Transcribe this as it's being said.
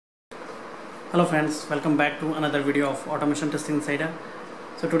Hello friends, welcome back to another video of Automation Testing Insider.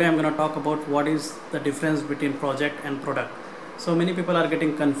 So today I'm going to talk about what is the difference between project and product. So many people are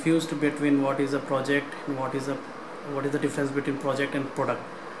getting confused between what is a project and what is the difference between project and product.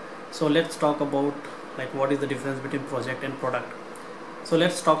 So let's talk about what is the difference between project and product. So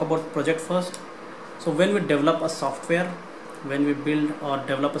let's talk about project first. So when we develop a software, when we build or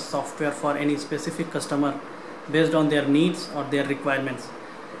develop a software for any specific customer based on their needs or their requirements,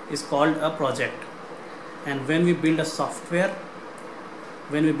 is called a project. And when we build a software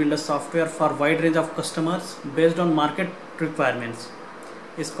for wide range of customers based on market requirements,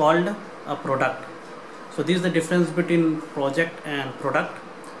 is called a product. So this is the difference between project and product.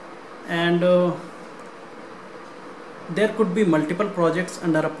 And there could be multiple projects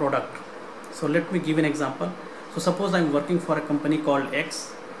under a product. So let me give an example. So suppose I'm working for a company called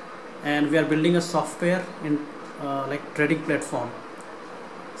X, and we are building a software in trading platform.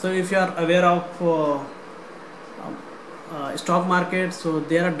 So if you are aware of stock market, so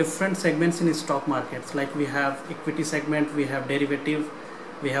there are different segments in stock markets. Like we have equity segment, we have derivative,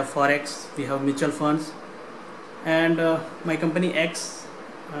 we have forex, we have mutual funds, and my company X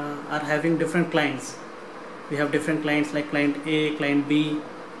are having different clients. We have different clients like client A, client B,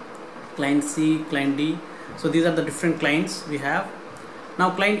 client C, client D. So these are the different clients we have.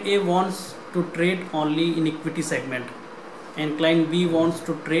 Now client A wants to trade only in equity segment, and client B wants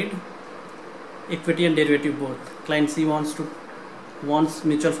to trade equity and derivative both. Client C wants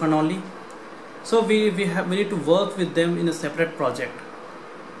mutual fund only. So we need to work with them in a separate project.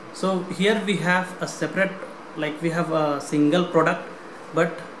 So here we have a separate, we have a single product,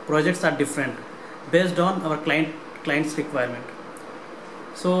 but projects are different based on our client's requirement.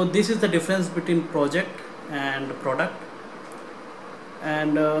 So this is the difference between project and product.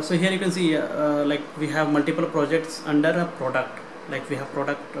 And so here you can see we have multiple projects under a product. Like we have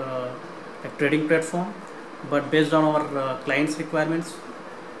product like trading platform, but based on our clients requirements,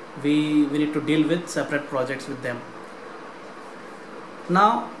 we need to deal with separate projects with them.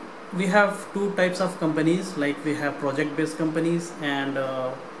 Now we have two types of companies. Like we have project based companies, and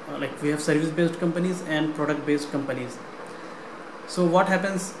we have service based companies and product based companies. So what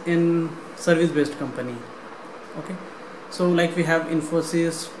happens in service based company? Okay, so we have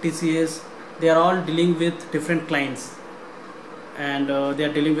Infosys, TCS, they are all dealing with different clients, and they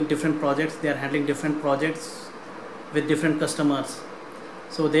are dealing with different projects. They are handling different projects with different customers.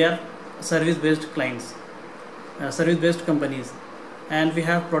 So they are service based clients, service based companies. And we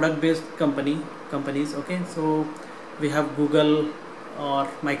have product based companies. Okay, so we have Google or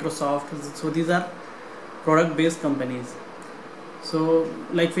Microsoft. So these are product based companies. So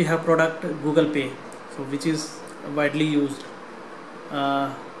we have product Google Pay, so which is widely used.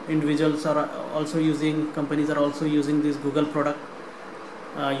 Individuals are also using, companies are also using this Google product,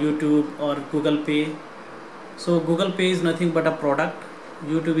 YouTube or Google Pay. So Google Pay is nothing but a product,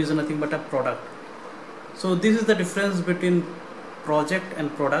 YouTube is nothing but a product. So this is the difference between project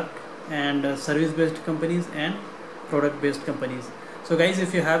and product, and service based companies and product based companies. So guys,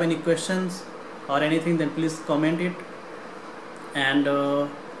 if you have any questions or anything, then please comment it. And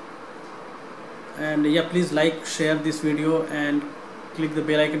yeah, please share this video and click the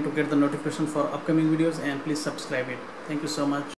bell icon to get the notification for upcoming videos, and please subscribe it. Thank you so much.